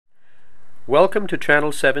Welcome to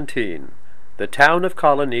Channel 17, the Town of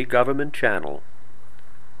Colonie Government Channel.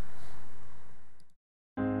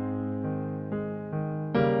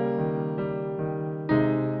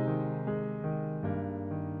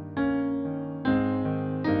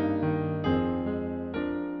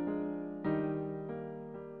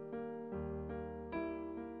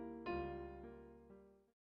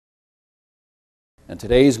 And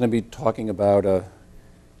today he's going to be talking about a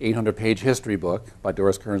 800-page history book by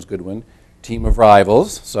Doris Kearns Goodwin, Team of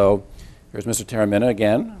Rivals. So here's Mr. Taormina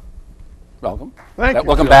again. Welcome. Thank you.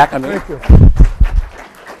 Welcome back. Thank you.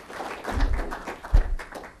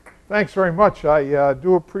 Thanks very much. I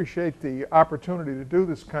do appreciate the opportunity to do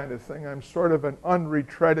this kind of thing. I'm sort of an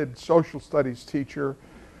unretreaded social studies teacher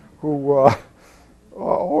who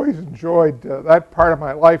always enjoyed that part of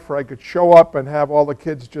my life where I could show up and have all the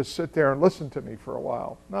kids just sit there and listen to me for a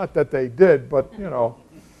while. Not that they did, but you know.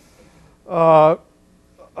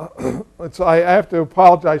 I have to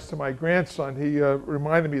apologize to my grandson. He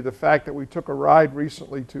reminded me of the fact that we took a ride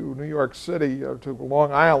recently to New York City, to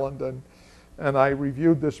Long Island, and I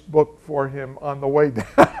reviewed this book for him on the way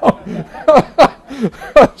down.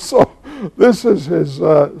 So this is his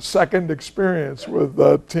second experience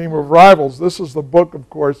with Team of Rivals. This is the book, of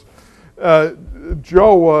course.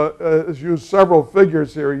 Joe has used several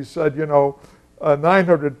figures here. He said,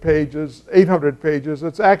 900 pages, 800 pages.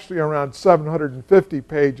 It's actually around 750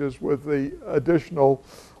 pages with the additional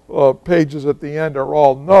pages at the end are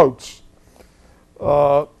all notes.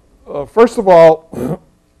 First of all,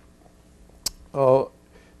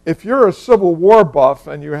 if you're a Civil War buff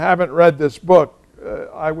and you haven't read this book,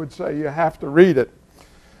 I would say you have to read it.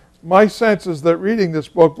 My sense is that reading this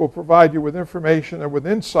book will provide you with information and with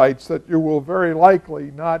insights that you will very likely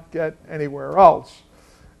not get anywhere else.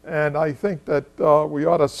 And I think that we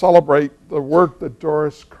ought to celebrate the work that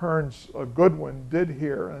Doris Kearns Goodwin did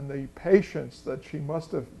here and the patience that she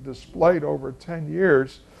must have displayed over 10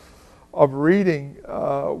 years of reading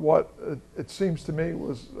what it seems to me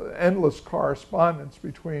was endless correspondence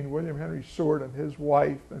between William Henry Seward and his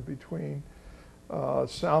wife, and between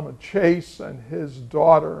Salmon Chase and his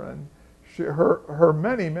daughter, and her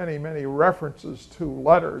many references to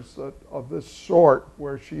letters of this sort,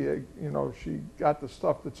 where she got the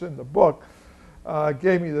stuff that's in the book,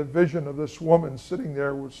 gave me the vision of this woman sitting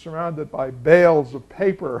there, was surrounded by bales of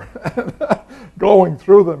paper, going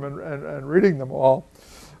through them and reading them all.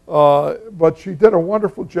 But she did a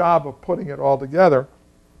wonderful job of putting it all together.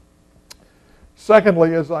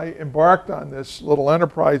 Secondly, as I embarked on this little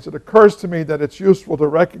enterprise, it occurs to me that it's useful to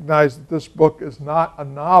recognize that this book is not a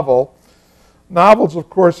novel. Novels, of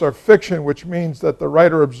course, are fiction, which means that the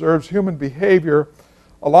writer observes human behavior,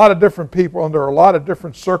 a lot of different people under a lot of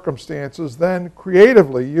different circumstances, then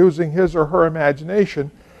creatively, using his or her imagination,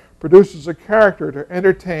 produces a character to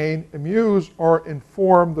entertain, amuse, or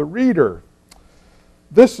inform the reader.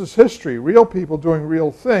 This is history, real people doing real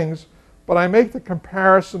things, but I make the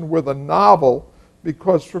comparison with a novel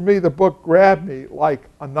because for me the book grabbed me like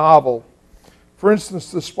a novel. For instance,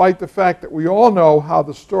 despite the fact that we all know how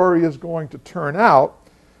the story is going to turn out,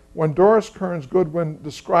 when Doris Kearns Goodwin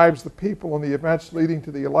describes the people and the events leading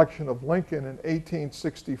to the election of Lincoln in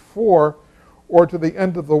 1864, or to the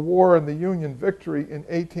end of the war and the Union victory in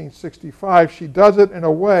 1865, she does it in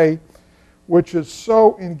a way which is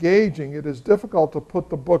so engaging it is difficult to put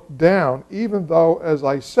the book down, even though, as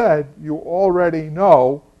I said, you already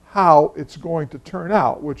know how it's going to turn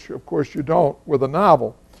out, which of course you don't with a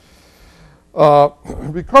novel.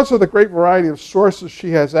 Because of the great variety of sources she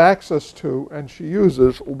has access to and she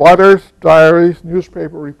uses, letters, diaries,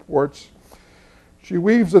 newspaper reports, she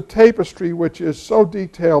weaves a tapestry which is so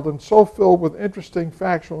detailed and so filled with interesting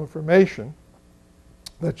factual information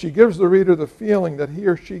that she gives the reader the feeling that he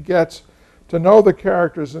or she gets to know the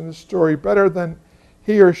characters in the story better than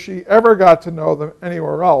he or she ever got to know them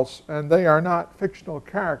anywhere else. And they are not fictional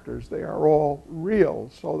characters, they are all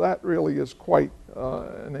real. So that really is quite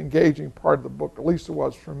an engaging part of the book, at least it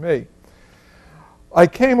was for me. I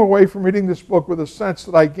came away from reading this book with a sense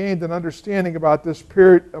that I gained an understanding about this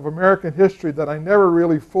period of American history that I never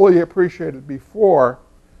really fully appreciated before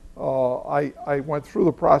I went through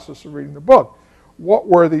the process of reading the book. What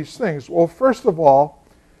were these things? Well, first of all,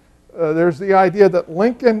 there's the idea that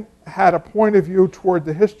Lincoln had a point of view toward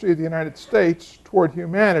the history of the United States, toward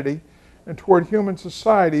humanity, and toward human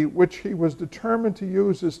society, which he was determined to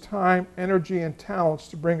use his time, energy, and talents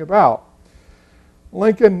to bring about.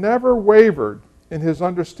 Lincoln never wavered in his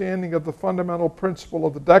understanding of the fundamental principle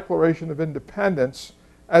of the Declaration of Independence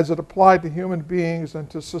as it applied to human beings and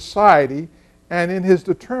to society, and in his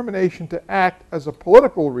determination to act as a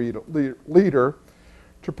political leader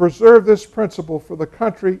to preserve this principle for the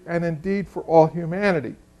country and indeed for all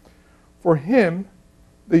humanity. For him,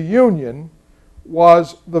 the Union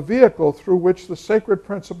was the vehicle through which the sacred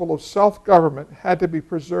principle of self-government had to be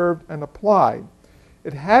preserved and applied.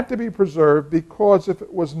 It had to be preserved because if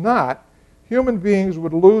it was not, human beings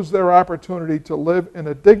would lose their opportunity to live in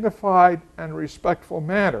a dignified and respectful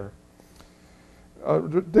manner.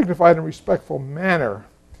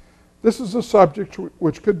 This is a subject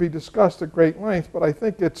which could be discussed at great length, but I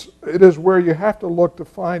think it is where you have to look to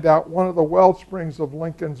find out one of the wellsprings of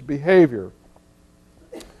Lincoln's behavior.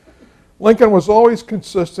 Lincoln was always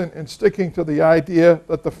consistent in sticking to the idea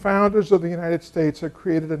that the founders of the United States had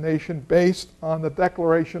created a nation based on the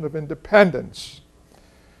Declaration of Independence,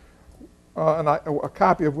 a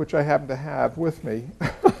copy of which I happen to have with me.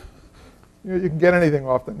 You can get anything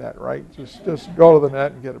off the net, right? Just go to the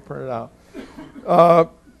net and get it printed out.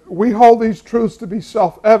 We hold these truths to be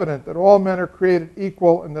self-evident, that all men are created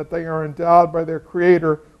equal and that they are endowed by their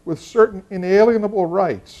Creator with certain inalienable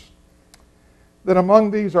rights, that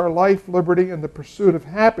among these are life, liberty, and the pursuit of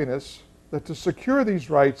happiness, that to secure these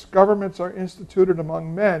rights, governments are instituted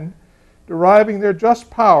among men, deriving their just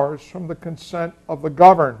powers from the consent of the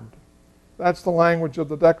governed. That's the language of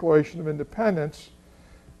the Declaration of Independence.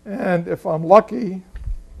 And if I'm lucky,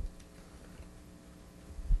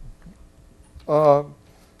 of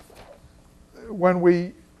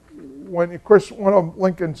course, one of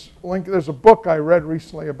there's a book I read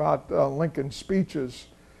recently about Lincoln's speeches,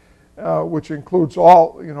 which includes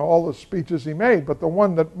all the speeches he made. But the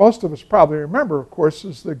one that most of us probably remember, of course,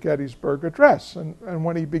 is the Gettysburg Address. And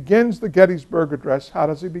when he begins the Gettysburg Address, how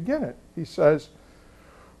does he begin it? He says,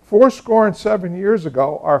 67 years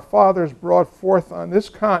ago, our fathers brought forth on this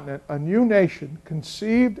continent a new nation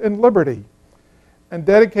conceived in liberty and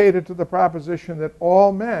dedicated to the proposition that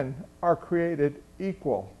all men are created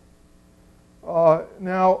equal.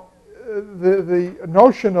 Now, the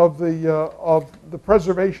notion of the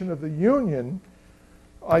preservation of the Union,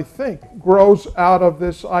 I think, grows out of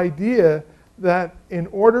this idea that in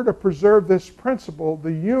order to preserve this principle,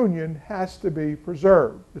 the Union has to be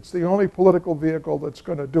preserved. It's the only political vehicle that's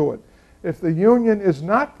going to do it. If the Union is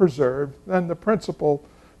not preserved, then the principle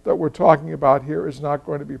that we're talking about here is not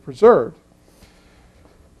going to be preserved.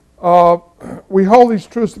 We hold these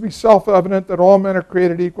truths to be self-evident, that all men are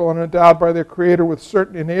created equal and endowed by their Creator with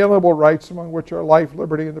certain inalienable rights, among which are life,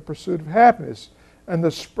 liberty, and the pursuit of happiness. And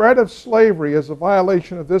the spread of slavery is a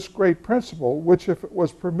violation of this great principle, which, if it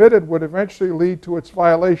was permitted, would eventually lead to its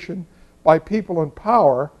violation by people in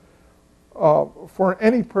power for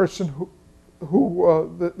any person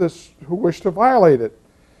who wished to violate it.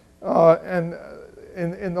 And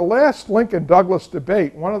in the last Lincoln-Douglas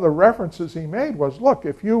debate, one of the references he made was, look,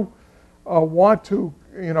 if you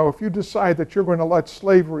if you decide that you're going to let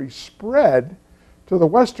slavery spread to the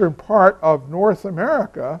western part of North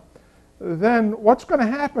America, then what's going to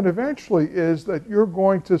happen eventually is that you're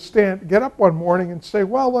going to get up one morning and say,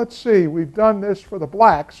 well, let's see, we've done this for the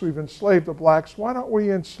blacks, we've enslaved the blacks, why don't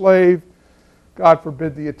we enslave, God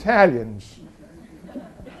forbid, the Italians?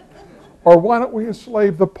 Or why don't we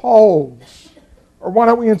enslave the Poles? Or why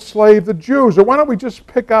don't we enslave the Jews? Or why don't we just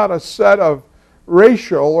pick out a set of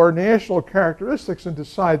racial or national characteristics and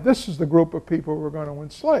decide this is the group of people we're going to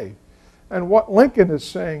enslave? And what Lincoln is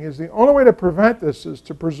saying is the only way to prevent this is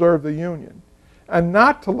to preserve the Union and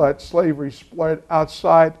not to let slavery spread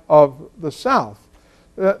outside of the South.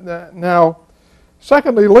 Now,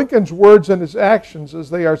 secondly, Lincoln's words and his actions as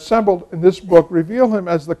they are assembled in this book reveal him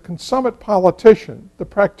as the consummate politician, the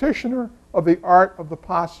practitioner of the art of the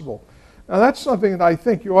possible. Now, that's something that I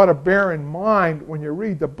think you ought to bear in mind when you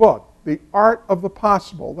read the book. The art of the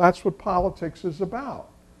possible. That's what politics is about.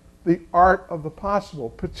 The art of the possible,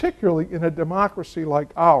 particularly in a democracy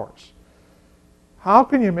like ours. How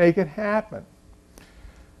can you make it happen?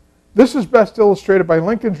 This is best illustrated by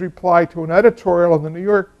Lincoln's reply to an editorial in the New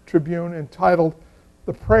York Tribune entitled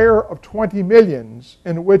 "The Prayer of 20 Millions,"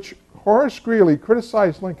 in which Horace Greeley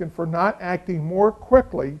criticized Lincoln for not acting more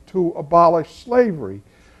quickly to abolish slavery.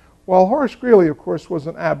 Well, Horace Greeley, of course, was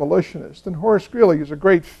an abolitionist, and Horace Greeley is a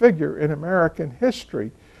great figure in American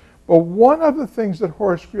history. But one of the things that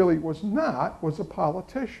Horace Greeley was not was a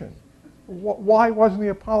politician. Why wasn't he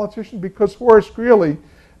a politician? Because Horace Greeley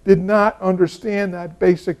did not understand that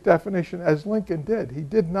basic definition as Lincoln did. He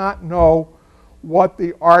did not know what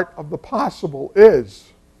the art of the possible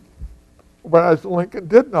is, whereas Lincoln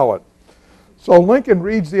did know it. So Lincoln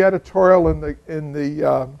reads the editorial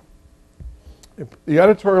the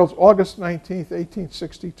editorial's August 19th,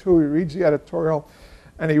 1862. He reads the editorial,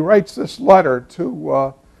 and he writes this letter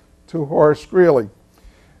to Horace Greeley.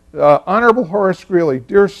 Honorable Horace Greeley,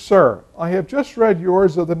 dear sir, I have just read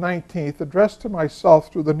yours of the 19th, addressed to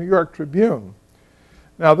myself through the New York Tribune.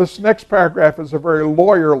 Now, this next paragraph is a very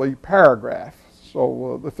lawyerly paragraph,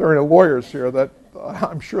 so if there are any lawyers here, that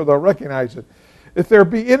I'm sure they'll recognize it. If there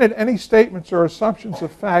be in it any statements or assumptions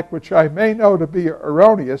of fact which I may know to be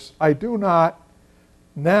erroneous, I do not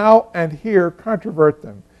now and here controvert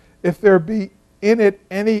them. If there be in it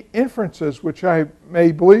any inferences which I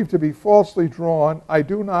may believe to be falsely drawn, I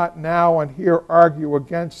do not now and here argue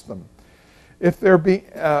against them. If there be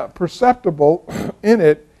perceptible in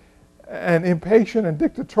it an impatient and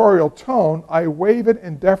dictatorial tone, I waive it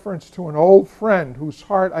in deference to an old friend whose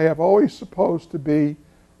heart I have always supposed to be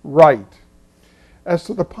right. As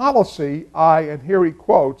to the policy I, and here he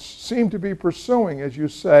quotes, seem to be pursuing, as you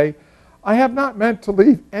say, I have not meant to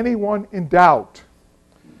leave anyone in doubt.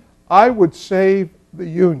 I would save the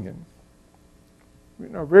Union.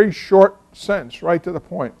 Very short sentence, right to the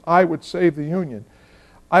point. I would save the Union.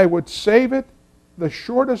 I would save it the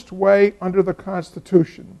shortest way under the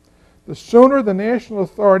Constitution. The sooner the national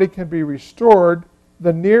authority can be restored,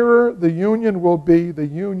 the nearer the Union will be the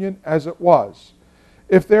Union as it was.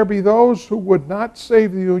 If there be those who would not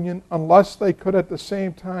save the Union unless they could at the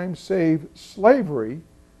same time save slavery,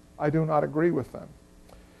 I do not agree with them.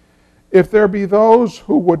 If there be those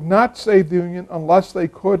who would not save the Union unless they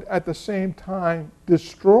could at the same time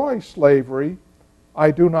destroy slavery,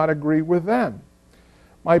 I do not agree with them.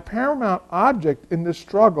 My paramount object in this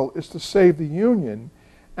struggle is to save the Union,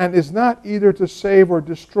 and is not either to save or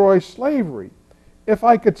destroy slavery. If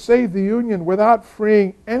I could save the Union without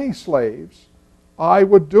freeing any slaves, I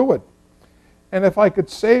would do it. And if I could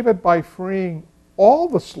save it by freeing all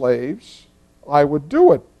the slaves, I would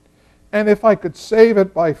do it. And if I could save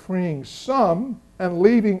it by freeing some and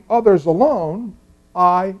leaving others alone,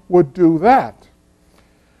 I would do that.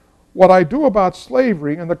 What I do about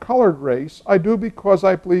slavery and the colored race, I do because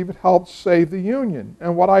I believe it helps save the Union.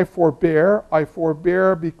 And what I forbear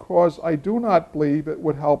because I do not believe it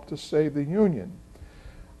would help to save the Union.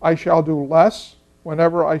 I shall do less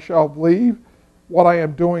whenever I shall believe what I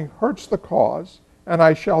am doing hurts the cause, and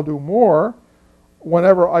I shall do more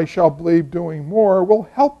whenever I shall believe doing more will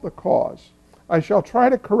help the cause. I shall try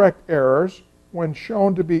to correct errors when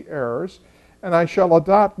shown to be errors, and I shall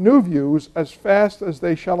adopt new views as fast as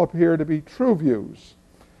they shall appear to be true views.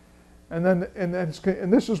 And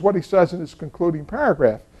this is what he says in his concluding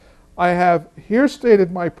paragraph. I have here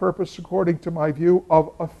stated my purpose according to my view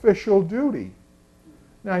of official duty.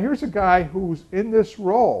 Now here's a guy who's in this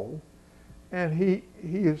role, and he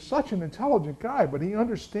is such an intelligent guy, but he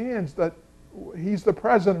understands that he's the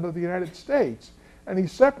President of the United States, and he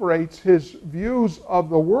separates his views of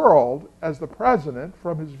the world as the President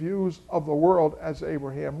from his views of the world as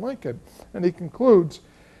Abraham Lincoln. And he concludes,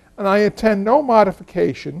 and I intend no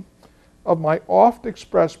modification of my oft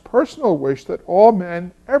expressed personal wish that all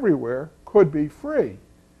men everywhere could be free.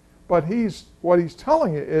 But what he's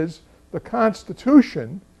telling you is the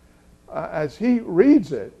Constitution, as he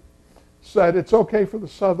reads it, said it's okay for the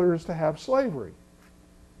Southerners to have slavery.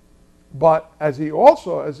 But as he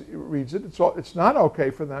reads it, it's not okay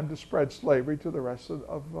for them to spread slavery to the rest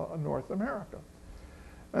of North America.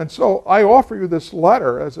 And so I offer you this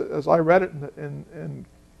letter, as I read it in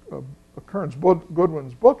Kearns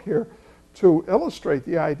Goodwin's book here, to illustrate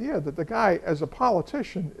the idea that the guy, as a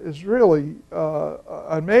politician, is really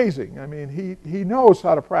amazing. I mean, he knows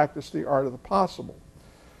how to practice the art of the possible.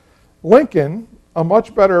 Lincoln, a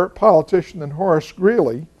much better politician than Horace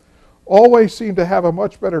Greeley, always seemed to have a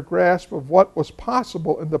much better grasp of what was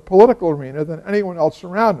possible in the political arena than anyone else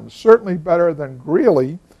around him, certainly better than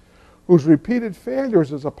Greeley, whose repeated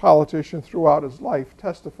failures as a politician throughout his life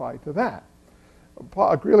testify to that.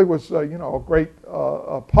 Greeley was, a great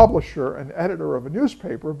publisher and editor of a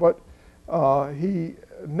newspaper, but he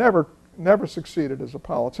never succeeded as a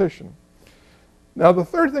politician. Now, the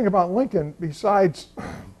third thing about Lincoln, besides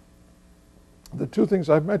the two things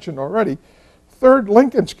I've mentioned already, third,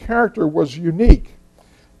 Lincoln's character was unique.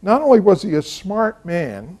 Not only was he a smart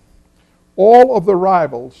man, all of the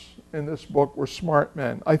rivals in this book were smart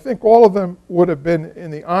men. I think all of them would have been in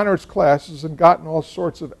the honors classes and gotten all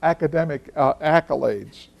sorts of academic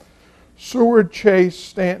accolades. Seward, Chase,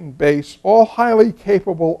 Stanton, Bass, all highly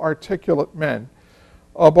capable, articulate men.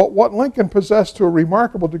 But what Lincoln possessed to a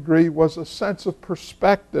remarkable degree was a sense of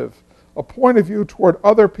perspective, a point of view toward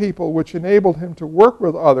other people which enabled him to work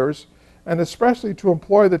with others and especially to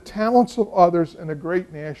employ the talents of others in a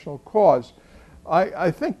great national cause.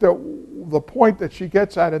 I think that the point that she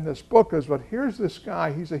gets at in this book is, but here's this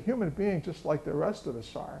guy, he's a human being just like the rest of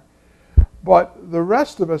us are, But the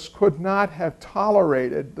rest of us could not have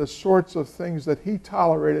tolerated the sorts of things that he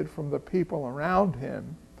tolerated from the people around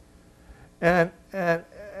him. And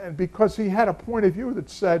because he had a point of view that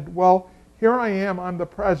said, well, here I am, I'm the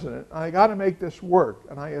president, and I got to make this work.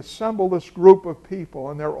 And I assemble this group of people,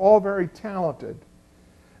 and they're all very talented.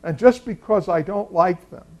 And just because I don't like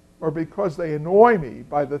them, or because they annoy me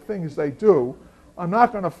by the things they do, I'm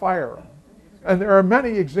not going to fire them. And there are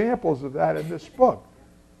many examples of that in this book.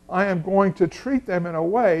 I am going to treat them in a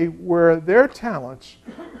way where their talents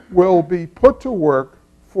will be put to work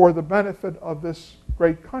for the benefit of this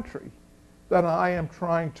great country that I am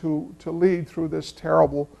trying to lead through this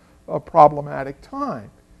terrible, problematic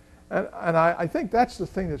time. And I think that's the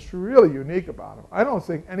thing that's really unique about him. I don't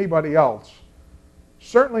think anybody else,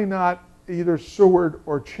 certainly not either Seward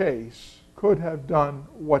or Chase, could have done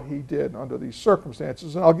what he did under these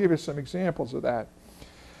circumstances. And I'll give you some examples of that.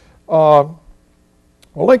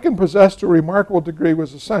 Well, Lincoln possessed to a remarkable degree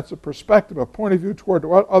was a sense of perspective, a point of view toward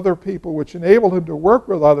other people, which enabled him to work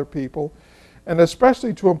with other people, and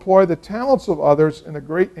especially to employ the talents of others in a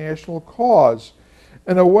great national cause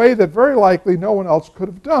in a way that very likely no one else could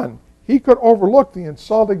have done. He could overlook the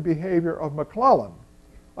insulting behavior of McClellan.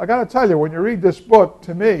 I got to tell you, when you read this book,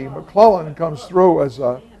 to me, McClellan comes through as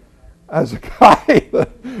a guy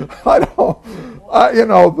that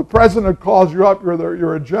the president calls you up,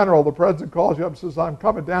 you're a general, the president calls you up and says, I'm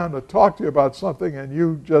coming down to talk to you about something, and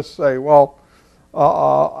you just say, well,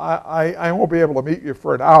 I won't be able to meet you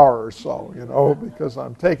for an hour or so, because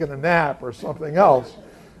I'm taking a nap or something else.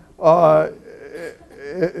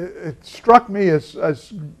 It struck me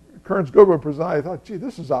as Kearns Goodwin presided, I thought, gee,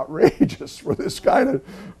 this is outrageous for this guy to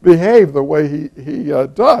behave the way he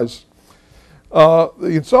does. The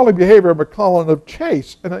insulting behavior of McClellan, of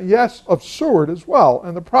Chase, and yes, of Seward as well,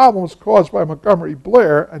 and the problems caused by Montgomery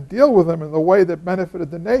Blair, and deal with them in the way that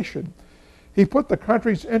benefited the nation. He put the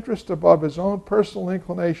country's interest above his own personal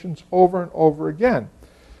inclinations over and over again.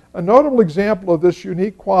 A notable example of this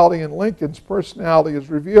unique quality in Lincoln's personality is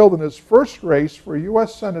revealed in his first race for a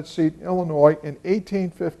U.S. Senate seat in Illinois in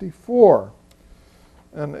 1854.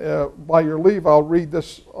 And by your leave, I'll read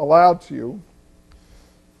this aloud to you.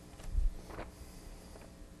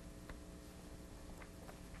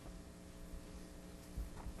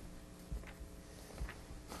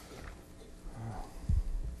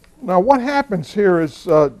 Now, what happens here is,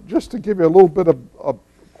 just to give you a little bit of a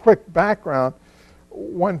quick background,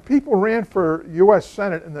 when people ran for U.S.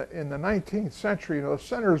 Senate in the 19th century, the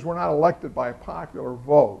senators were not elected by a popular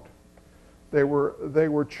vote. They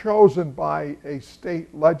were chosen by a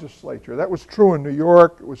state legislature. That was true in New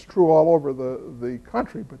York. It was true all over the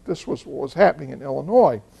country, but this was what was happening in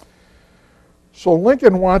Illinois. So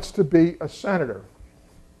Lincoln wants to be a senator.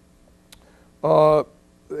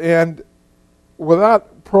 And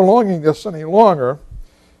without prolonging this any longer,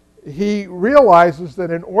 he realizes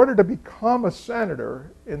that in order to become a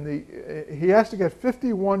senator, he has to get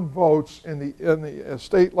 51 votes in the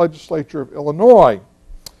state legislature of Illinois.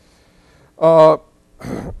 To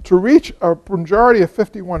reach a majority of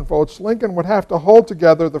 51 votes, Lincoln would have to hold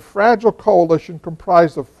together the fragile coalition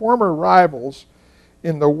comprised of former rivals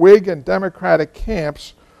in the Whig and Democratic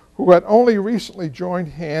camps who had only recently joined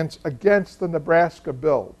hands against the Nebraska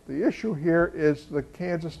bill. The issue here is the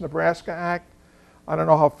Kansas-Nebraska Act. I don't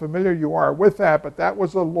know how familiar you are with that, but that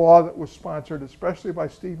was a law that was sponsored especially by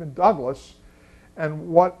Stephen Douglas.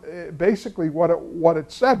 And basically what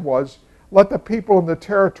it said was, let the people in the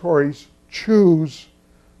territories choose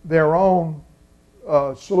their own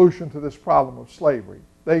solution to this problem of slavery.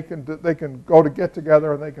 They can get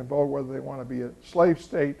together and they can vote whether they want to be a slave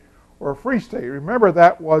state or a free state. Remember,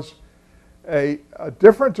 that was a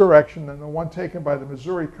different direction than the one taken by the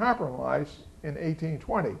Missouri Compromise in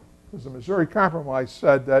 1820. Because the Missouri Compromise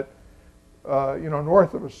said that,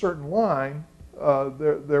 north of a certain line,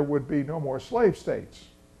 there would be no more slave states.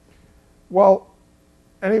 Well,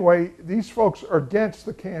 anyway, these folks are against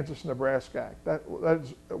the Kansas-Nebraska Act.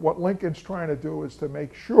 That's what Lincoln's trying to do, is to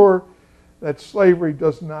make sure that slavery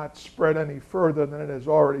does not spread any further than it has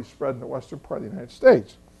already spread in the western part of the United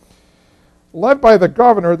States. Led by the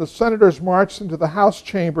governor, the senators marched into the House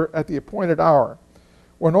chamber at the appointed hour.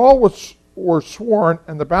 When all were sworn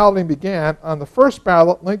and the balloting began, on the first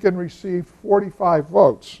ballot, Lincoln received 45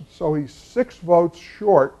 votes, so he's 6 votes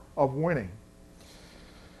short of winning,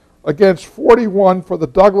 against 41 for the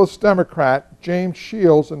Douglas Democrat, James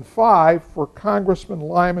Shields, and 5 for Congressman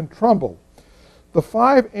Lyman Trumbull. The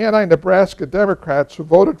 5 anti-Nebraska Democrats who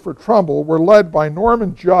voted for Trumbull were led by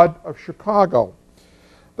Norman Judd of Chicago.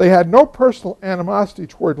 They had no personal animosity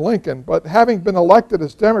toward Lincoln, but having been elected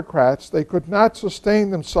as Democrats, they could not sustain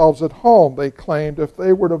themselves at home, they claimed, if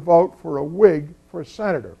they were to vote for a Whig for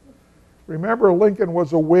senator. Remember, Lincoln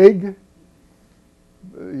was a Whig.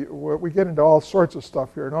 We get into all sorts of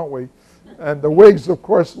stuff here, don't we? And the Whigs, of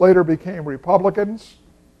course, later became Republicans.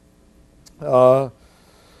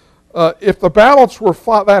 If the ballots were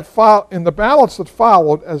in the ballots that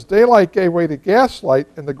followed, as daylight gave way to gaslight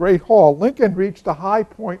in the Great Hall, Lincoln reached a high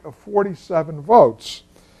point of 47 votes,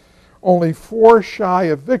 only 4 shy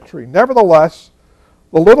of victory. Nevertheless,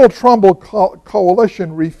 the Little Trumbull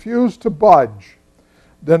coalition refused to budge,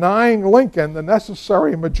 denying Lincoln the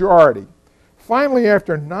necessary majority. Finally,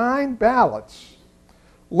 after 9 ballots,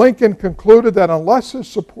 Lincoln concluded that unless his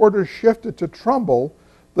supporters shifted to Trumbull,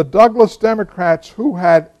 the Douglas Democrats, who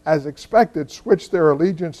had, as expected, switched their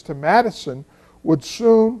allegiance to Madison, would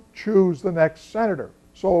soon choose the next senator.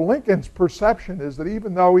 So Lincoln's perception is that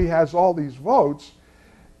even though he has all these votes,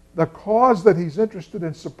 the cause that he's interested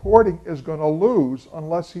in supporting is going to lose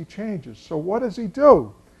unless he changes. So what does he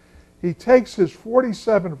do? He takes his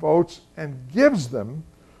 47 votes and gives them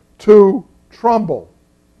to Trumbull.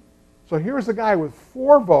 So here's a guy with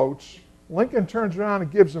 4 votes. Lincoln turns around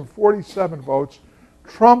and gives him 47 votes.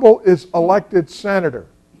 Trumbull is elected senator.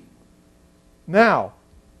 Now,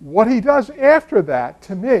 what he does after that,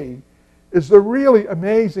 to me, is the really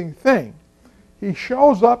amazing thing. He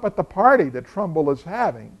shows up at the party that Trumbull is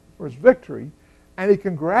having for his victory, and he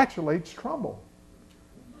congratulates Trumbull.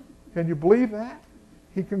 Can you believe that?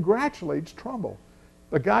 He congratulates Trumbull.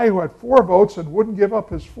 The guy who had 4 votes and wouldn't give up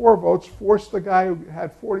his 4 votes forced the guy who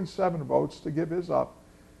had 47 votes to give his up,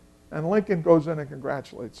 and Lincoln goes in and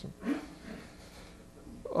congratulates him.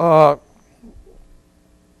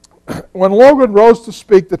 When Logan rose to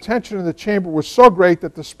speak, the tension in the chamber was so great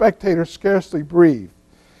that the spectators scarcely breathed.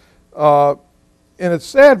 In a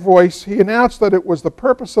sad voice, he announced that it was the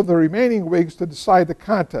purpose of the remaining Whigs to decide the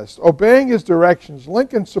contest. Obeying his directions,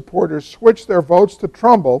 Lincoln's supporters switched their votes to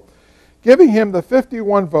Trumbull, giving him the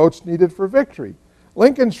 51 votes needed for victory.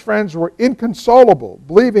 Lincoln's friends were inconsolable,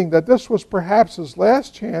 believing that this was perhaps his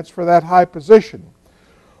last chance for that high position.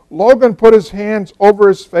 Logan put his hands over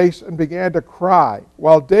his face and began to cry,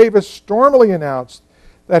 while Davis stormily announced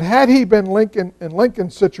that had he been in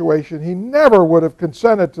Lincoln's situation, he never would have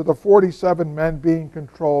consented to the 47 men being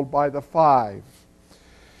controlled by the 5.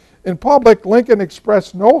 In public, Lincoln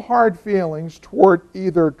expressed no hard feelings toward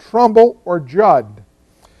either Trumbull or Judd.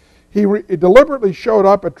 He deliberately showed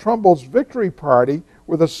up at Trumbull's victory party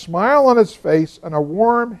with a smile on his face and a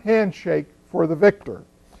warm handshake for the victor.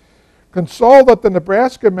 Consoled that the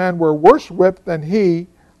Nebraska men were worse whipped than he,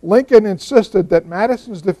 Lincoln insisted that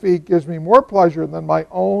Madison's defeat gives me more pleasure than my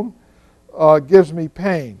own gives me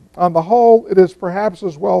pain. On the whole, it is perhaps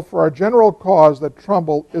as well for our general cause that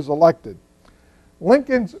Trumbull is elected.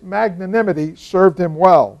 Lincoln's magnanimity served him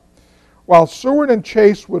well. While Seward and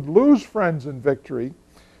Chase would lose friends in victory,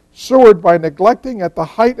 Seward, by neglecting at the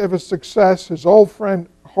height of his success his old friend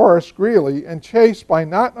Horace Greeley, and Chase by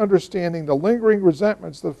not understanding the lingering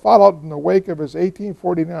resentments that followed in the wake of his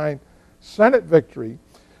 1849 Senate victory,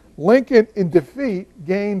 Lincoln, in defeat,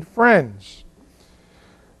 gained friends.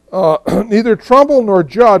 Neither Trumbull nor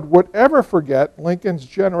Judd would ever forget Lincoln's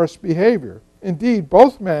generous behavior. Indeed,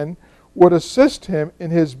 both men would assist him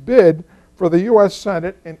in his bid for the U.S.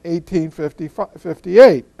 Senate in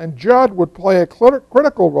 1858, and Judd would play a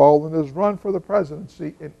critical role in his run for the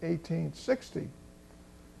presidency in 1860.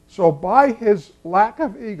 So by his lack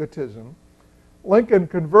of egotism, Lincoln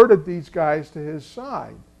converted these guys to his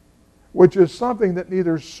side, which is something that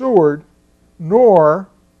neither Seward nor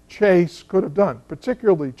Chase could have done,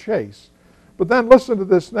 particularly Chase. But then listen to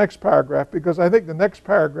this next paragraph, because I think the next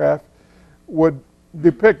paragraph would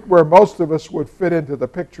depict where most of us would fit into the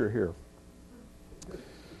picture here.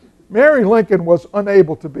 Mary Lincoln was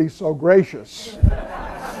unable to be so gracious.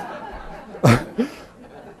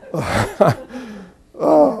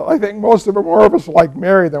 I think most of more of us like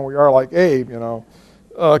Mary than we are like Abe, you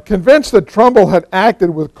know. Convinced that Trumbull had acted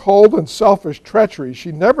with cold and selfish treachery,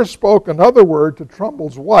 she never spoke another word to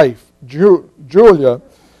Trumbull's wife, Julia,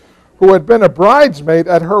 who had been a bridesmaid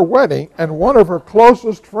at her wedding and one of her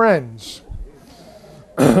closest friends.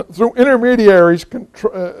 Through intermediaries,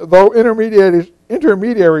 though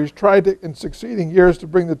intermediaries tried in succeeding years to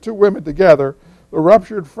bring the two women together, the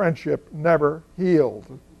ruptured friendship never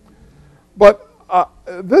healed. But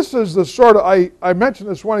this is the sort of, I mention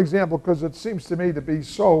this one example because it seems to me to be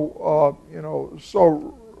so,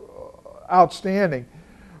 so outstanding.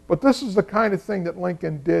 But this is the kind of thing that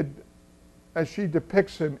Lincoln did as she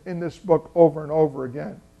depicts him in this book over and over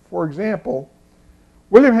again. For example,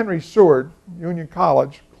 William Henry Seward, Union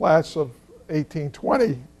College, class of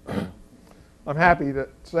 1820. I'm happy to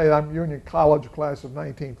say I'm Union College, class of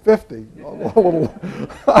 1950. A little.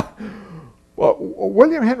 Well,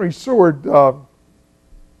 William Henry Seward,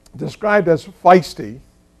 described as feisty.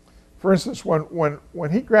 For instance, when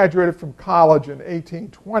he graduated from college in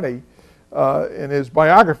 1820, in his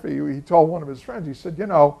biography, he told one of his friends, he said, you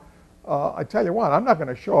know, I tell you what, I'm not going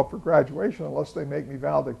to show up for graduation unless they make me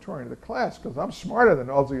valedictorian of the class, because I'm smarter than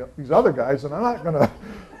all these other guys, and I'm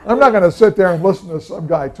not going to sit there and listen to some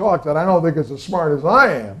guy talk that I don't think is as smart as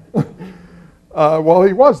I am. Well,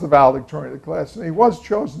 he was the valedictorian of the class, and he was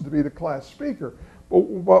chosen to be the class speaker.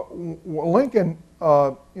 But Lincoln,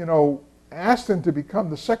 you know, asked him to become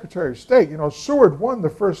the Secretary of State. You know, Seward won the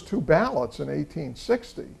first 2 ballots in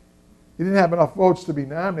 1860. He didn't have enough votes to be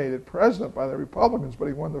nominated president by the Republicans, but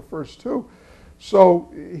he won the first 2.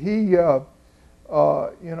 So he, you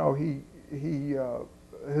know,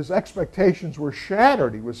 his expectations were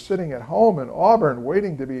shattered. He was sitting at home in Auburn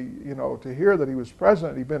waiting to be, you know, to hear that he was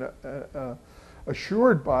president. He'd been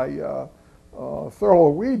assured by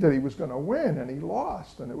Thurlow Weed that he was going to win, and he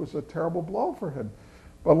lost, and it was a terrible blow for him.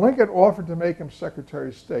 But Lincoln offered to make him Secretary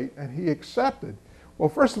of State, and he accepted. Well,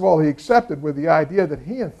 first of all, he accepted with the idea that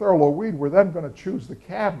he and Thurlow Weed were then going to choose the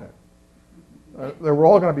cabinet. They were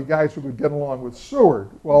all going to be guys who could get along with Seward.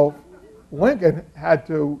 Well, Lincoln had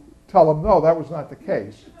to tell him, no, that was not the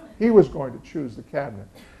case. He was going to choose the cabinet.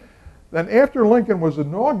 Then after Lincoln was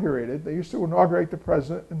inaugurated, they used to inaugurate the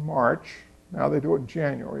president in March. Now they do it in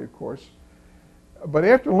January, of course. But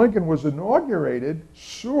after Lincoln was inaugurated,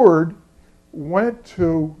 Seward went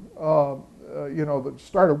to, you know,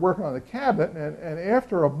 started working on the cabinet, and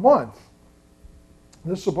after a month,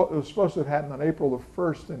 this was supposed to have happened on April the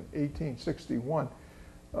 1st in 1861,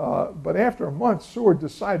 but after a month, Seward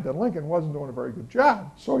decided that Lincoln wasn't doing a very good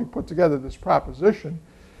job, so he put together this proposition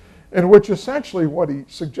in which essentially what he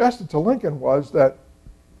suggested to Lincoln was that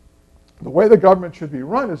the way the government should be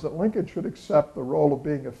run is that Lincoln should accept the role of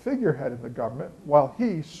being a figurehead in the government, while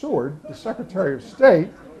he, Seward, the Secretary of State,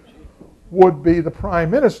 would be the prime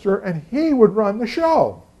minister, and he would run the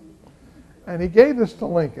show. And he gave this to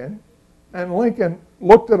Lincoln, and Lincoln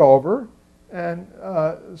looked it over and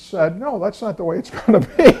said, no, that's not the way it's going to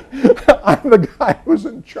be. I'm the guy who's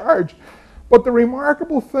in charge. But the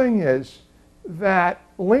remarkable thing is that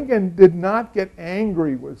Lincoln did not get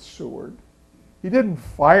angry with Seward. He didn't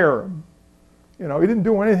fire him. You know, he didn't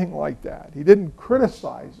do anything like that. He didn't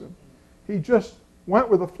criticize him. He just went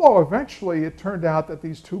with the flow. Eventually, it turned out that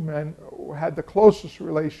these 2 men had the closest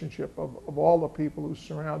relationship of all the people who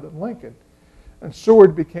surrounded Lincoln. And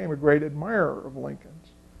Seward became a great admirer of Lincoln's.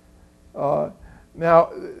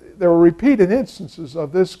 Now, there were repeated instances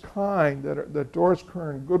of this kind that Doris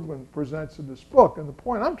Kearns Goodwin presents in this book. And the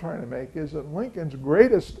point I'm trying to make is that Lincoln's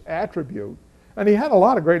greatest attribute, and he had a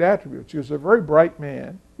lot of great attributes. He was a very bright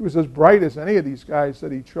man. He was as bright as any of these guys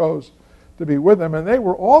that he chose to be with him, and they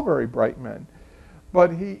were all very bright men.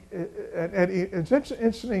 But it's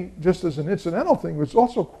interesting, just as an incidental thing, was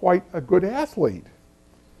also quite a good athlete.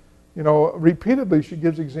 You know, repeatedly she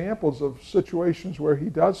gives examples of situations where he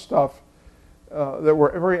does stuff that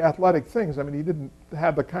were very athletic things. I mean, he didn't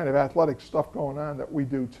have the kind of athletic stuff going on that we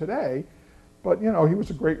do today, but, you know, he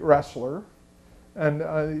was a great wrestler.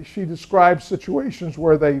 And she describes situations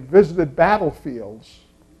where they visited battlefields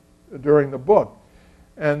during the book,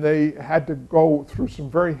 and they had to go through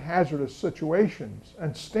some very hazardous situations.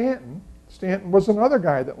 And Stanton was another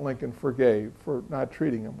guy that Lincoln forgave for not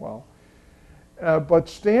treating him well. But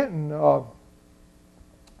Stanton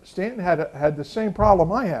had the same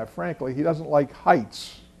problem I have, frankly. He doesn't like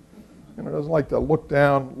heights. You know, doesn't like to look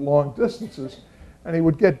down long distances. And he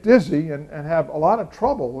would get dizzy and have a lot of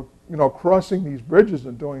trouble, you know, crossing these bridges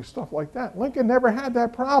and doing stuff like that. Lincoln never had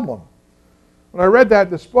that problem. When I read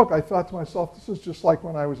this book, I thought to myself, this is just like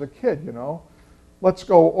when I was a kid, you know. Let's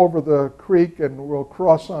go over the creek and we'll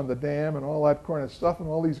cross on the dam and all that kind of stuff. And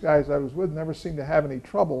all these guys I was with never seemed to have any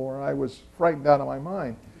trouble, or I was frightened out of my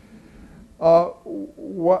mind.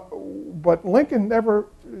 But Lincoln never,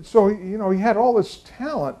 so, you know, he had all this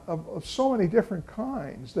talent of so many different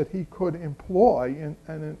kinds that he could employ,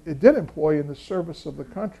 and it did employ in the service of the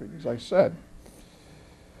country, as I said.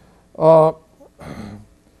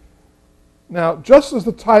 Now, just as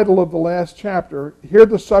the title of the last chapter, here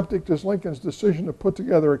the subject is Lincoln's decision to put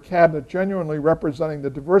together a cabinet genuinely representing the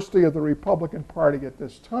diversity of the Republican Party at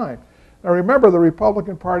this time. Now remember, the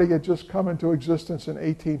Republican Party had just come into existence in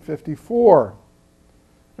 1854.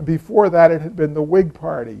 And before that, it had been the Whig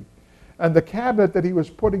Party. And the cabinet that he was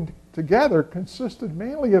putting together consisted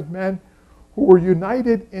mainly of men who were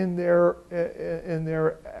united in their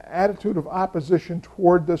attitude of opposition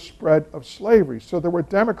toward the spread of slavery. So there were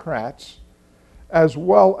Democrats as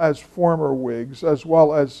well as former Whigs, as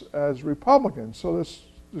well as Republicans. So there's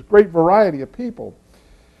great variety of people.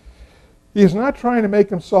 He is not trying to make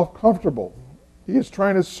himself comfortable. He is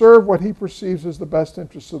trying to serve what he perceives as the best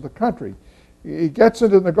interests of the country. He gets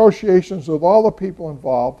into negotiations with all the people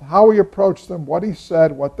involved, how he approached them, what he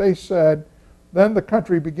said, what they said. Then the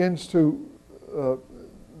country begins to,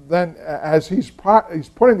 then as he's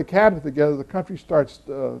putting the cabinet together, the country starts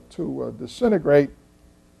to disintegrate.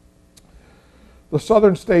 The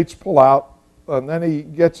southern states pull out, and then he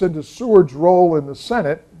gets into Seward's role in the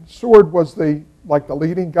Senate. Seward was like the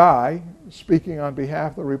leading guy, speaking on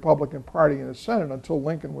behalf of the Republican Party in the Senate until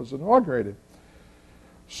Lincoln was inaugurated.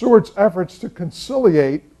 Seward's efforts to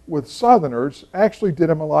conciliate with Southerners actually did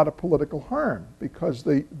him a lot of political harm, because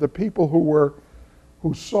the people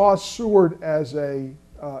who saw Seward as an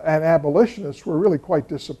abolitionist were really quite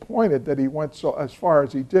disappointed that he went so as far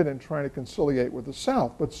as he did in trying to conciliate with the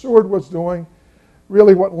South. But Seward was doing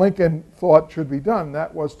really what Lincoln thought should be done.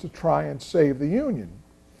 That was to try and save the Union.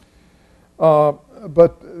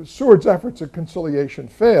 But Seward's efforts at conciliation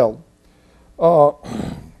failed.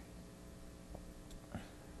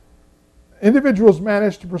 Individuals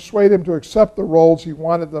managed to persuade him to accept the roles he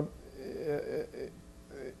wanted them.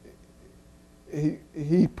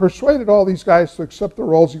 He persuaded all these guys to accept the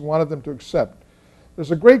roles he wanted them to accept.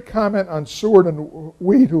 There's a great comment on Seward and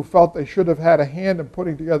Weed, who felt they should have had a hand in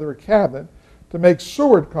putting together a cabinet to make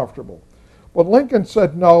Seward comfortable. But Lincoln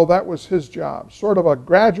said no, that was his job. Sort of a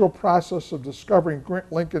gradual process of discovering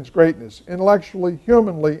Lincoln's greatness, intellectually,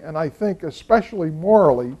 humanly, and I think especially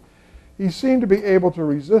morally. He seemed to be able to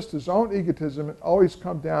resist his own egotism and always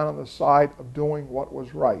come down on the side of doing what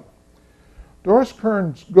was right. Doris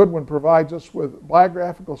Kearns Goodwin provides us with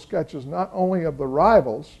biographical sketches not only of the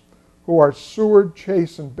rivals, who are Seward,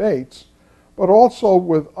 Chase, and Bates, but also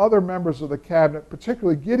with other members of the cabinet,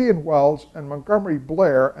 particularly Gideon Welles and Montgomery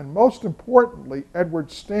Blair, and most importantly,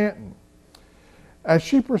 Edward Stanton. As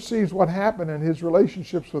she perceives what happened in his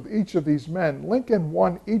relationships with each of these men, Lincoln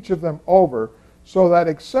won each of them over, so that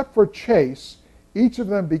except for Chase, each of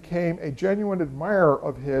them became a genuine admirer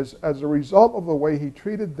of his as a result of the way he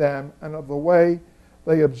treated them and of the way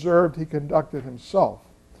they observed he conducted himself.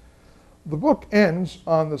 The book ends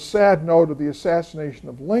on the sad note of the assassination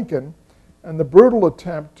of Lincoln and the brutal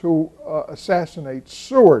attempt to assassinate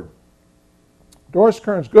Seward. Doris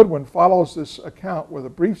Kearns Goodwin follows this account with a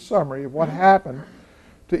brief summary of what happened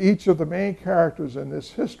to each of the main characters in this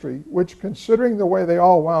history, which, considering the way they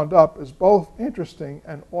all wound up, is both interesting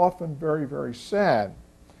and often very, very sad.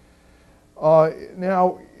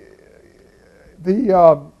 Now,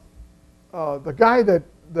 the guy that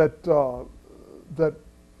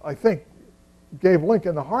I think gave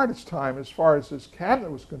Lincoln the hardest time as far as his cabinet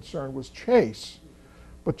was concerned was Chase.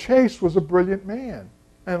 But Chase was a brilliant man,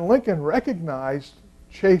 and Lincoln recognized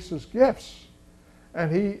Chase's gifts.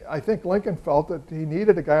 And I think Lincoln felt that he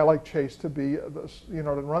needed a guy like Chase to be, to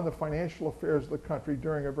run the financial affairs of the country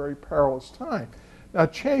during a very perilous time. Now,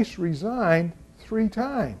 Chase resigned 3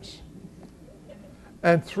 times.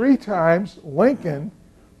 And 3 times, Lincoln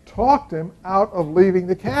talked him out of leaving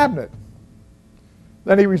the cabinet.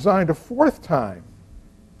 Then he resigned a 4th time.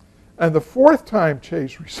 And the 4th time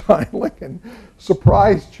Chase resigned, Lincoln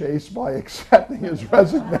surprised Chase by accepting his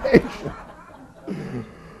resignation,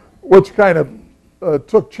 which kind of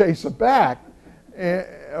took Chase aback.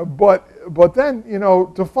 But then,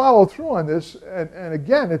 to follow through on this, and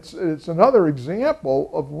again, it's another example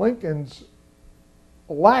of Lincoln's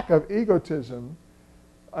lack of egotism.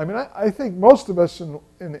 I mean, I think most of us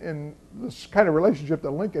in this kind of relationship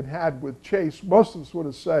that Lincoln had with Chase, most of us would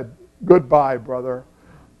have said, "Goodbye, brother.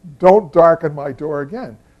 Don't darken my door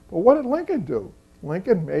again." But what did Lincoln do?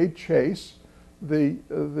 Lincoln made Chase the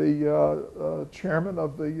chairman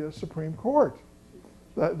of the Supreme Court,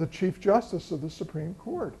 the Chief Justice of the Supreme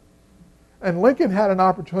Court. And Lincoln had an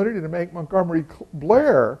opportunity to make Montgomery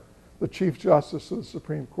Blair the Chief Justice of the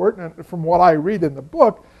Supreme Court. And from what I read in the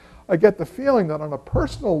book, I get the feeling that on a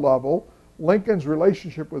personal level, Lincoln's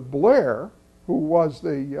relationship with Blair, who was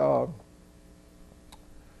the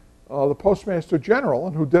Postmaster General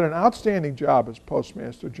and who did an outstanding job as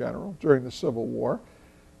Postmaster General during the Civil War,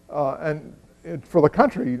 for the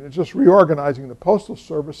country, just reorganizing the Postal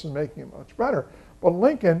Service and making it much better. But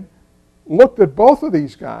Lincoln looked at both of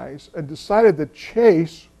these guys and decided that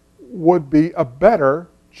Chase would be a better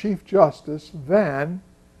Chief Justice than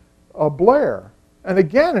Blair. And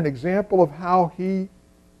again, an example of how he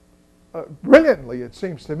brilliantly, it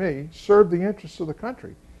seems to me, served the interests of the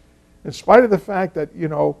country. in spite of the fact that,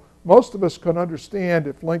 most of us could understand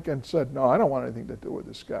if Lincoln said, no, I don't want anything to do with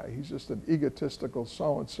this guy. He's just an egotistical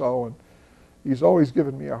so-and-so, and he's always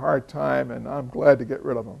given me a hard time, and I'm glad to get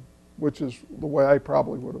rid of him, which is the way I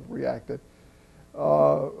probably would have reacted.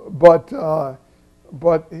 But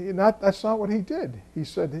that's not what he did. He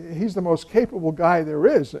said he's the most capable guy there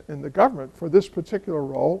is in the government for this particular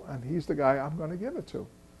role, and he's the guy I'm going to give it to.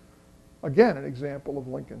 Again, an example of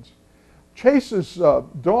Lincoln's. Chase's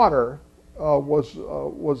daughter was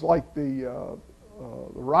like the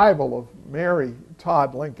rival of Mary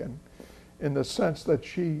Todd Lincoln, in the sense that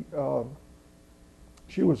she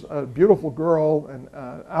was a beautiful girl and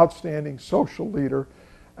an outstanding social leader,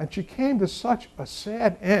 and she came to such a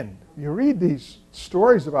sad end. You read these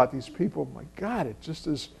stories about these people, my God, it just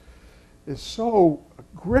is so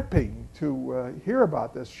gripping to hear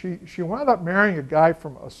about this. She wound up marrying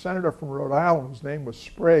a senator from Rhode Island whose name was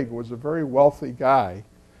Sprague, who was a very wealthy guy,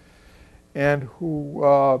 and who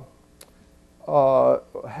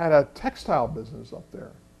had a textile business up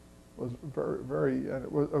there. Was and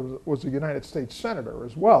it was a United States senator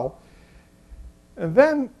as well. And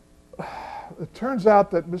then it turns out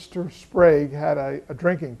that Mr. Sprague had a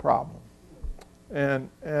drinking problem, and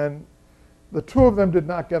the two of them did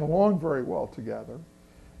not get along very well together,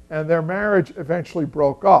 and their marriage eventually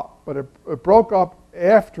broke up. But it broke up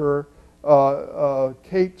after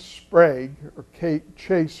Kate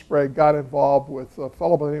Chase Sprague got involved with a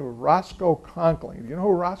fellow by the name of Roscoe Conkling. Do you know who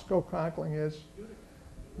Roscoe Conkling is?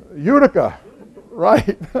 Utica,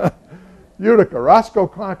 right? Utica. Roscoe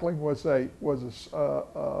Conkling was a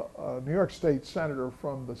New York State senator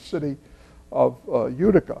from the city of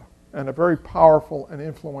Utica, and a very powerful and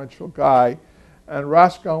influential guy. And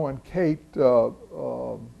Roscoe and Kate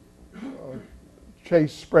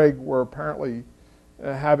Chase Sprague were apparently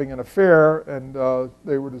having an affair, and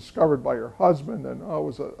they were discovered by her husband, and it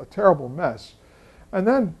was a terrible mess. And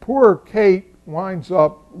then poor Kate winds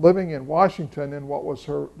up living in Washington in what was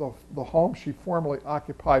the home she formerly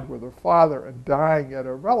occupied with her father, and dying at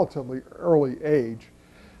a relatively early age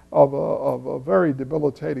of a very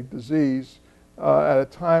debilitating disease at a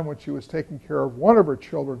time when she was taking care of one of her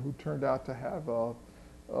children who turned out to have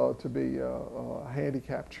to be a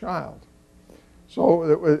handicapped child. So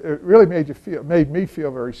it really made me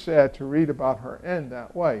feel very sad to read about her end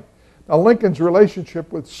that way. Now, Lincoln's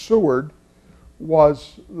relationship with Seward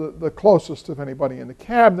was the closest of anybody in the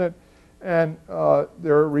cabinet, and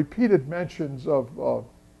there are repeated mentions of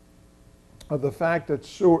the fact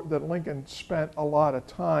that Lincoln spent a lot of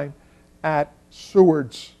time at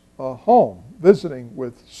Seward's home, visiting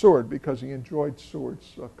with Seward, because he enjoyed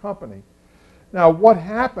Seward's company. Now, what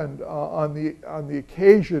happened on the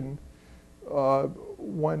occasion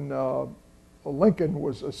when Lincoln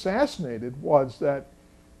was assassinated was that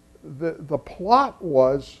the plot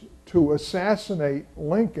was to assassinate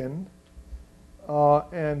Lincoln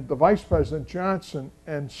and the Vice President Johnson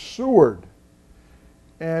and Seward.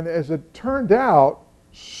 And as it turned out,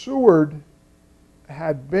 Seward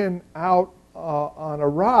had been out on a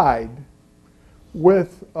ride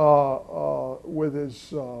with his,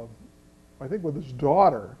 I think, with his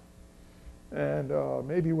daughter, and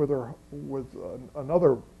maybe with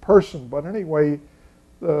another person. But anyway,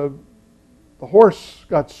 the horse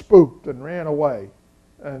got spooked and ran away.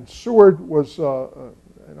 And Seward was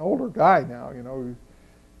an older guy now.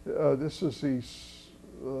 This is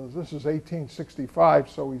 1865,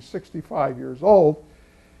 so he's 65 years old,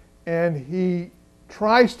 and he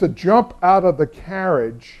tries to jump out of the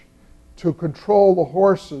carriage to control the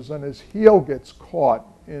horses, and his heel gets caught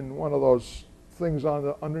in one of those things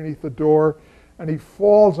underneath the door, and he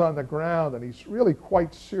falls on the ground, and he's really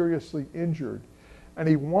quite seriously injured, and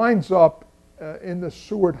he winds up in the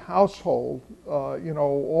Seward household,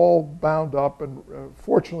 all bound up and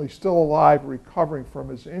fortunately still alive, recovering from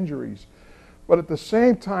his injuries. But at the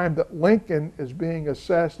same time that Lincoln is being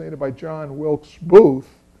assassinated by John Wilkes Booth,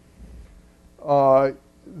 Lewis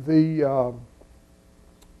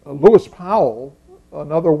Powell,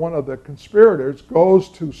 another one of the conspirators, goes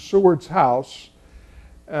to Seward's house,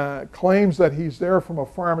 claims that he's there from a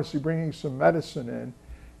pharmacy bringing some medicine in,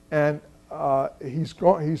 and he's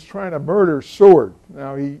trying to murder Seward.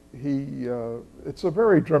 Now it's a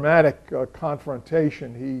very dramatic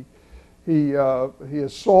confrontation. He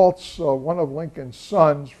assaults one of Lincoln's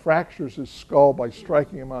sons, fractures his skull by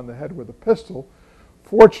striking him on the head with a pistol.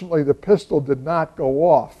 Fortunately, the pistol did not go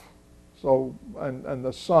off. So, and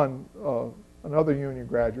the son, another Union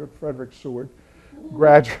graduate, Frederick Seward,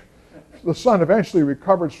 the son eventually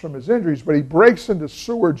recovers from his injuries, but he breaks into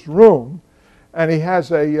Seward's room, and he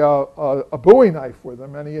has a Bowie knife with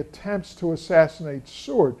him, and he attempts to assassinate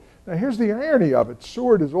Seward. Now here's the irony of it.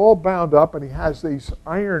 Seward is all bound up and he has this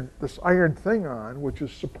iron thing on which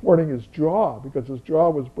is supporting his jaw because his jaw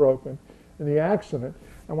was broken in the accident.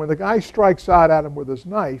 And when the guy strikes out at him with his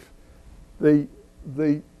knife, the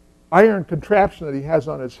iron contraption that he has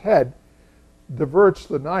on his head diverts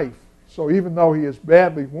the knife. So even though he is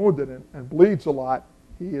badly wounded and bleeds a lot,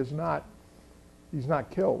 he's not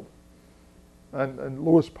killed. And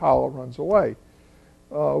Lewis Powell runs away.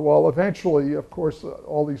 Well, eventually, of course,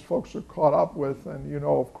 all these folks are caught up with, and you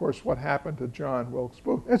know, of course, what happened to John Wilkes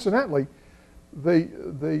Booth. Incidentally,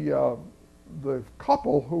 the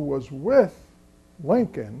couple who was with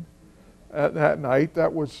Lincoln that night,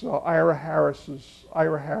 that was Ira Harris,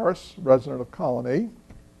 resident of Colonie,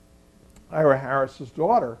 Ira Harris's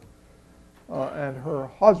daughter, and her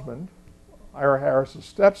husband, Ira Harris's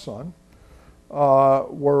stepson,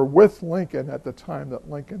 were with Lincoln at the time that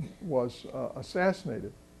Lincoln was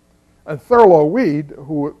assassinated. And Thurlow Weed,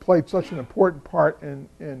 who played such an important part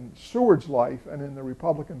in Seward's life and in the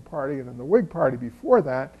Republican Party and in the Whig Party before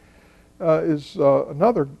that, is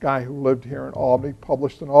another guy who lived here in Albany,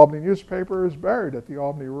 published an Albany newspaper, is buried at the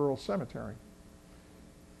Albany Rural Cemetery.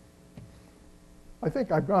 I think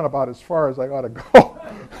I've gone about as far as I ought to go.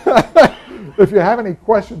 If you have any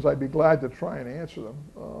questions, I'd be glad to try and answer them.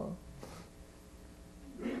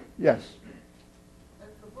 Yes? Does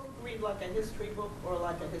the book read like a history book or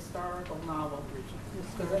like a historical novel?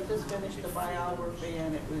 Because I just finished the biography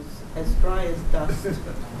and it was as dry as dust.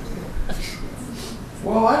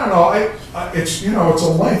 Well, I don't know. It's it's a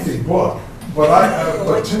lengthy book,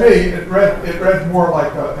 but to me it read more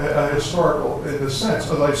like a historical in the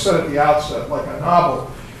sense, as I said at the outset, like a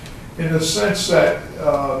novel, in the sense that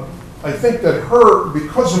I think that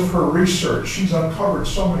because of her research, she's uncovered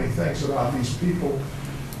so many things about these people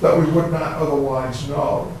that we would not otherwise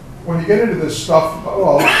know. When you get into this stuff,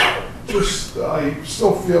 well, I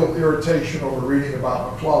still feel irritation over reading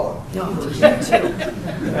about McClellan, for example,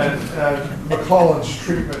 and McClellan's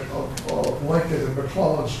treatment of Lincoln and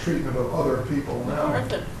McClellan's treatment of other people now.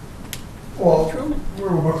 MacArthur. Well, Truman.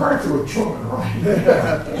 MacArthur with Truman,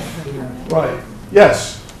 right? Right.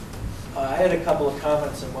 Yes. I had a couple of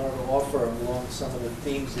comments I wanted to offer along some of the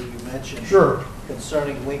themes that you mentioned. Sure.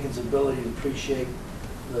 Concerning Lincoln's ability to appreciate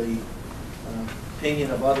the opinion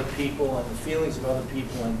of other people and the feelings of other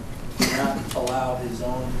people and not allow his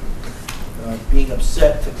own being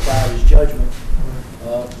upset to cloud his judgment.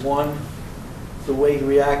 One, the way he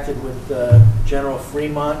reacted with General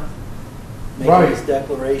Fremont making his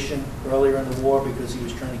declaration earlier in the war because he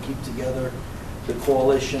was trying to keep together the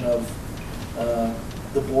coalition of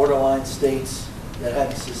the borderline states that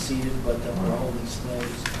hadn't seceded but that were holding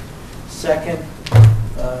slaves. Second,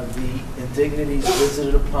 the indignities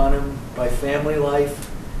visited upon him by family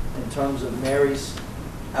life in terms of Mary's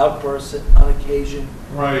outbursts on occasion,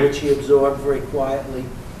 which he absorbed very quietly.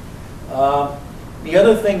 The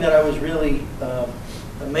other thing that I was really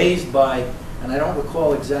amazed by, and I don't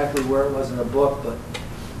recall exactly where it was in the book, but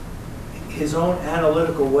his own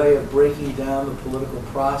analytical way of breaking down the political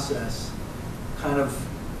process kind of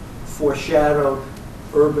foreshadowed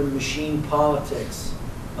urban machine politics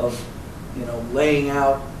of, laying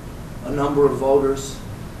out a number of voters,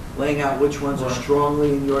 laying out which ones are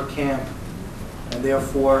strongly in your camp, and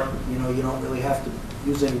therefore, you don't really have to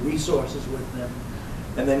use any resources with them,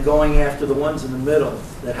 and then going after the ones in the middle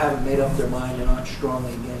that haven't made up their mind and aren't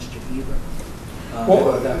strongly against you either.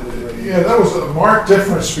 That was a marked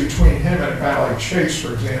difference between him and a guy like Chase,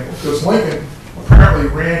 for example, because Lincoln apparently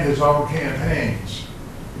ran his own campaigns,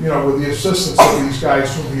 with the assistance of these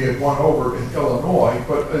guys whom he had won over in Illinois.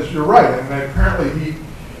 But as you're right, apparently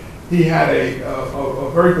he had a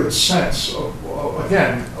very good sense of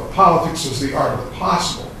again, politics is the art of the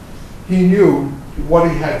possible. He knew what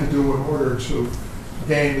he had to do in order to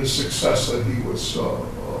gain the success that he was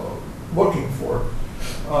looking for.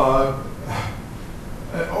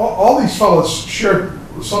 All these fellows shared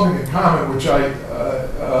something in common, which I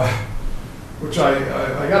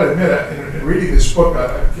got to admit, in reading this book,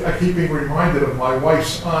 I keep being reminded of my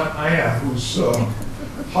wife's Aunt Anna, whose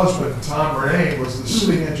husband, Tom Renane, was the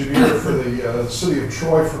city engineer for the city of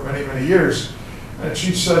Troy for many, many years. And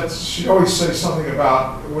she'd always say something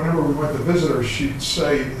about, whenever we went to visit her, she'd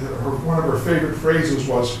say, one of her favorite phrases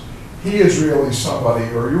was, "He is really somebody,"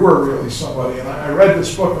 or "You are really somebody." And I read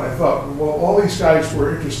this book and I thought, well, all these guys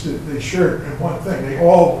were interested, they shared in one thing. They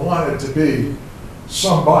all wanted to be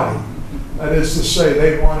somebody. That is to say,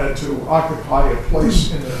 they wanted to occupy a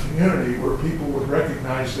place in the community where people would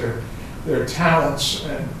recognize their talents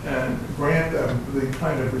and grant them the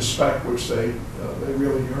kind of respect which they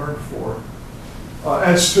really yearned for.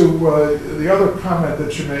 As to the other comment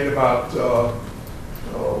that you made about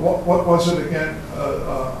what was it again?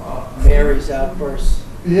 Mary's outbursts.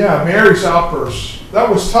 Yeah, Mary's outbursts. That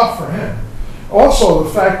was tough for him. Also, the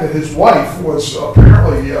fact that his wife was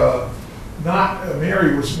apparently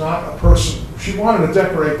Mary was not a person. She wanted to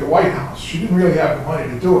decorate the White House. She didn't really have the money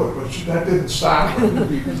to do it, but that didn't stop her.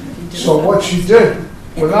 So what she did,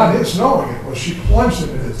 without his knowing it, was she plunged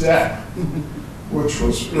him into debt, which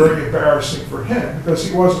was very embarrassing for him because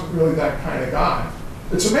he wasn't really that kind of guy.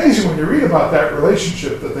 It's amazing when you read about that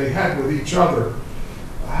relationship that they had with each other,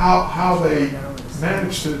 how they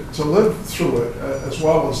managed to live through it as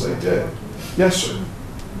well as they did. Yes, sir.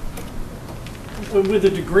 With a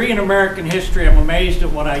degree in American history, I'm amazed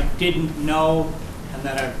at what I didn't know and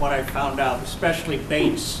what I found out, especially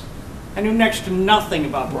Bates. I knew next to nothing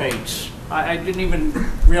about Bates. I didn't even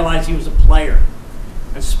realize he was a player.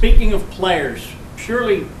 And speaking of players,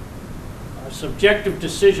 purely a subjective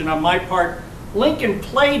decision on my part, Lincoln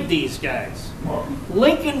played these guys.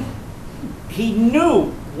 Lincoln, he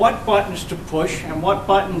knew what buttons to push and what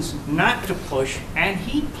buttons not to push, and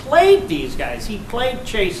he played these guys. He played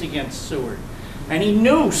Chase against Seward, and he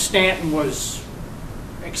knew Stanton was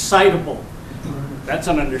excitable. That's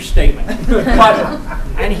an understatement.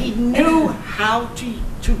 And he knew how to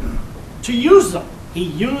use them. He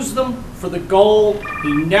used them for the goal.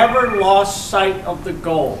 He never lost sight of the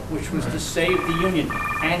goal, which was to save the Union.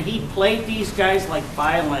 And he played these guys like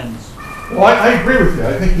violins. Well, I agree with you.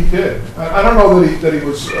 I think he did. I don't know that he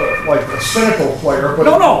was like a cynical player, but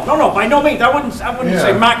no, by no means. I wouldn't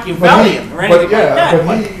say Machiavellian or anything like that.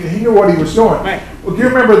 But he knew what he was doing. Right. Well, do you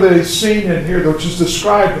remember the scene in here, which is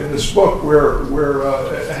described in this book, where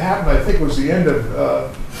it happened? I think it was the end of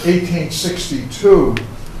 1862,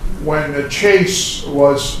 when Chase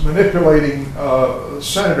was manipulating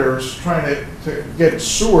senators, trying to get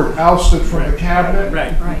Seward ousted from the cabinet,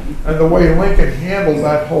 Right. and the way Lincoln handled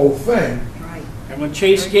that whole thing. Right. And when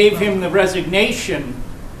Chase gave him the resignation,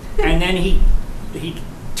 and then he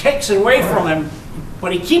takes it away from him,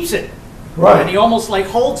 but he keeps it. Right. And he almost like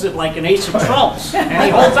holds it like an ace of trumps, and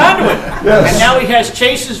he holds on to it. Yes. And now he has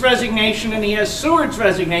Chase's resignation and he has Seward's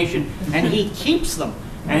resignation, and he keeps them.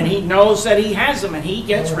 And he knows that he has them, and he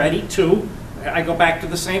gets ready to, I go back to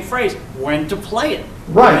the same phrase, when to play it.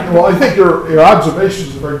 Right. Well, I think your observation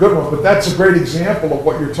is a very good one, but that's a great example of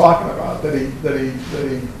what you're talking about, that he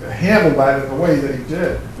handled that in the way that he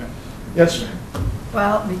did. Yes, ma'am.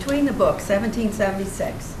 Well, between the book,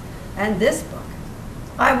 1776, and this book,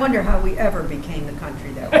 I wonder how we ever became the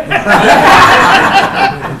country that we are.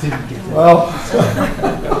 Well,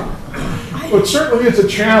 it certainly is a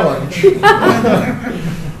challenge.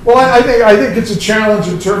 Well, I think it's a challenge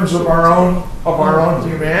in terms of our own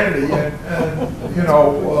humanity, and you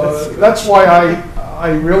know, that's why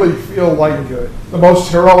I really feel like the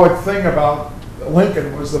most heroic thing about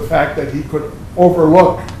Lincoln was the fact that he could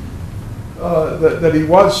overlook that he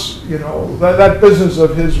was, you know, that business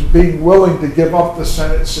of his being willing to give up the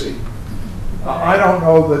Senate seat. I don't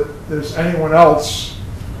know that there's anyone else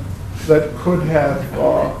that could have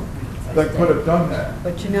done that.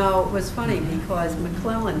 But you know, it was funny because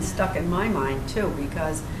McClellan stuck in my mind too,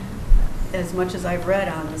 because as much as I've read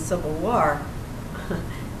on the Civil War,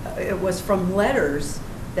 it was from letters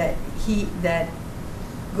that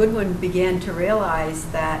Goodwin began to realize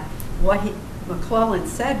that what McClellan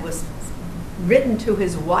said was written to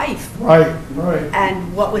his wife. Right.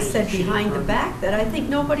 And what was said behind the back that I think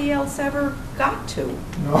nobody else ever got to.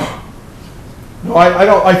 No, I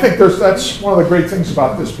don't. I think that's one of the great things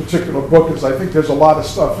about this particular book is I think there's a lot of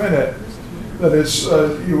stuff in it that is.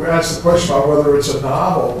 You asked the question about whether it's a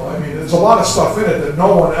novel. I mean, there's a lot of stuff in it that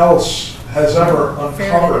no one else has ever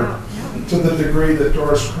uncovered to the degree that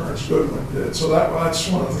Doris Kearns Goodwin did. So that's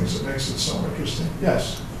one of the things that makes it so interesting.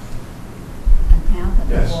 Yes. And now that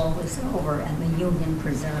Yes. the war was over and the Union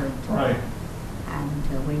preserved, Right.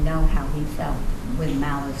 and we know how he felt with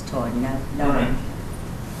malice toward no Right. one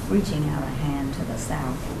reaching out a hand to the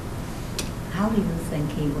South. How do you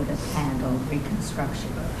think he would have handled Reconstruction?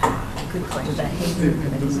 Good The question. behavior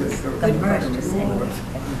that he was a murderous thing that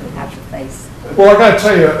he would have to face. Well, I got to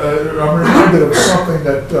tell you, I'm reminded of something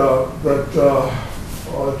that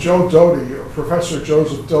Joe Doty, Professor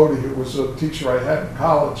Joseph Doty, who was a teacher I had in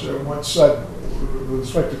college, once said, with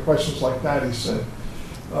respect to questions like that, he said,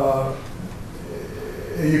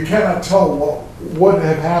 you cannot tell what would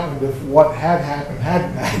have happened if what had happened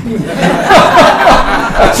hadn't happened.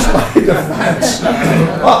 That's my defense.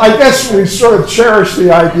 I guess we sort of cherish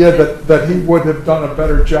the idea that he would have done a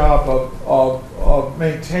better job of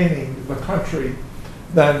maintaining the country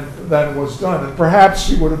than was done, and perhaps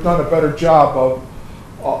he would have done a better job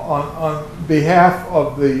on behalf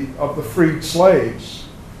of the freed slaves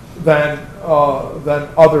than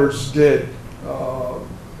others did,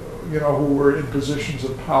 who were in positions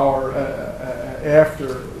of power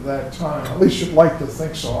after that time. At least you'd like to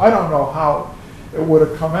think so. I don't know how it would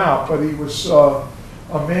have come out, but he was a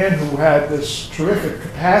man who had this terrific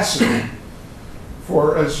capacity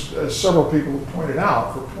for, as several people have pointed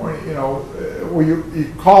out, for pointing,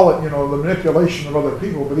 you call it, the manipulation of other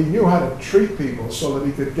people, but he knew how to treat people so that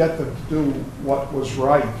he could get them to do what was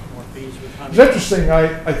right. It's interesting,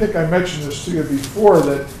 I think I mentioned this to you before,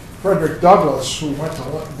 that Frederick Douglass, who went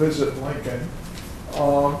to visit Lincoln,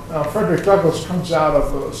 Frederick Douglass comes out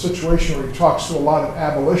of a situation where he talks to a lot of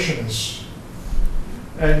abolitionists,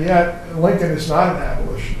 and yet Lincoln is not an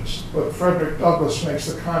abolitionist, but Frederick Douglass makes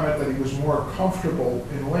the comment that he was more comfortable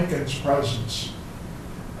in Lincoln's presence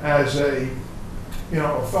as a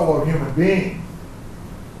fellow human being,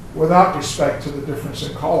 without respect to the difference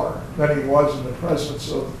in color, than he was in the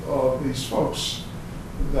presence of these folks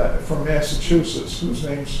from Massachusetts, whose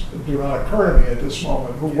names do not occur to me at this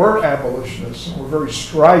moment, who were abolitionists and were very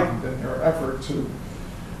strident in their effort to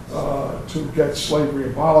get slavery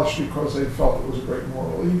abolished because they felt it was a great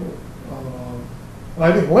moral evil. And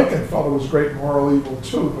I think Lincoln felt it was a great moral evil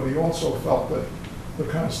too, but he also felt that the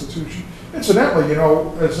Constitution, incidentally,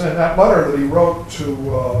 as in that letter that he wrote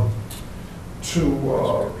to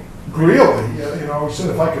Greeley, he said,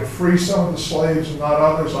 if I could free some of the slaves and not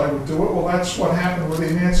others, I would do it. Well, that's what happened with the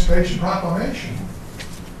Emancipation Proclamation.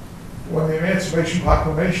 When the Emancipation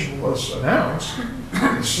Proclamation was announced,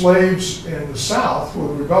 the slaves in the South who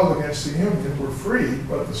had rebelled against the Union were free,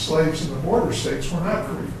 but the slaves in the border states were not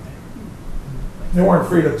free. They weren't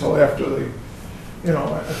freed until after the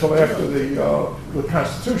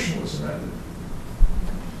Constitution was amended.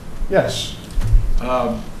 Yes?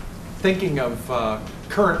 Thinking of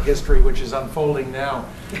current history, which is unfolding now,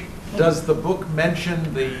 does the book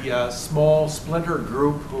mention the small splinter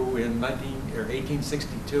group who in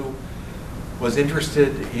 1862 was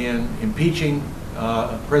interested in impeaching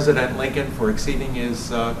President Lincoln for exceeding his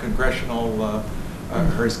congressional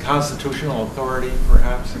or his constitutional authority,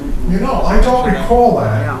 perhaps? I don't recall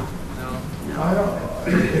that. No. No.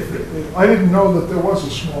 I didn't know that there was a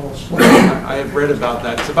small splinter. I have read about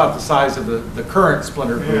that. It's about the size of the current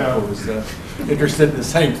splinter group who was interested in the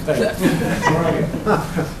same thing. Right.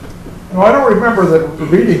 No, I don't remember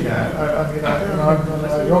reading that.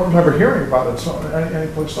 I don't remember hearing about it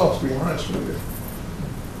anyplace else, to be honest with you.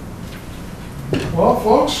 Well,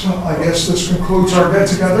 folks, I guess this concludes our get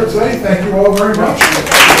together today. Thank you all very much.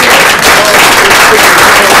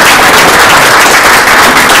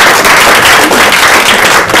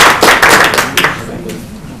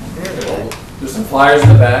 There's some flyers in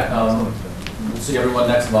the back. We'll see everyone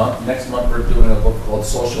next month. Next month we're doing a book called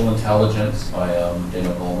Social Intelligence by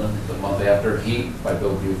Dana Coleman. The month after, Heat by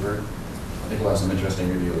Bill Buford. I think we'll have some interesting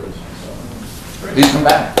reviewers. So. Please come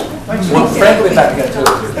back. Thanks. Well, frankly, back again too.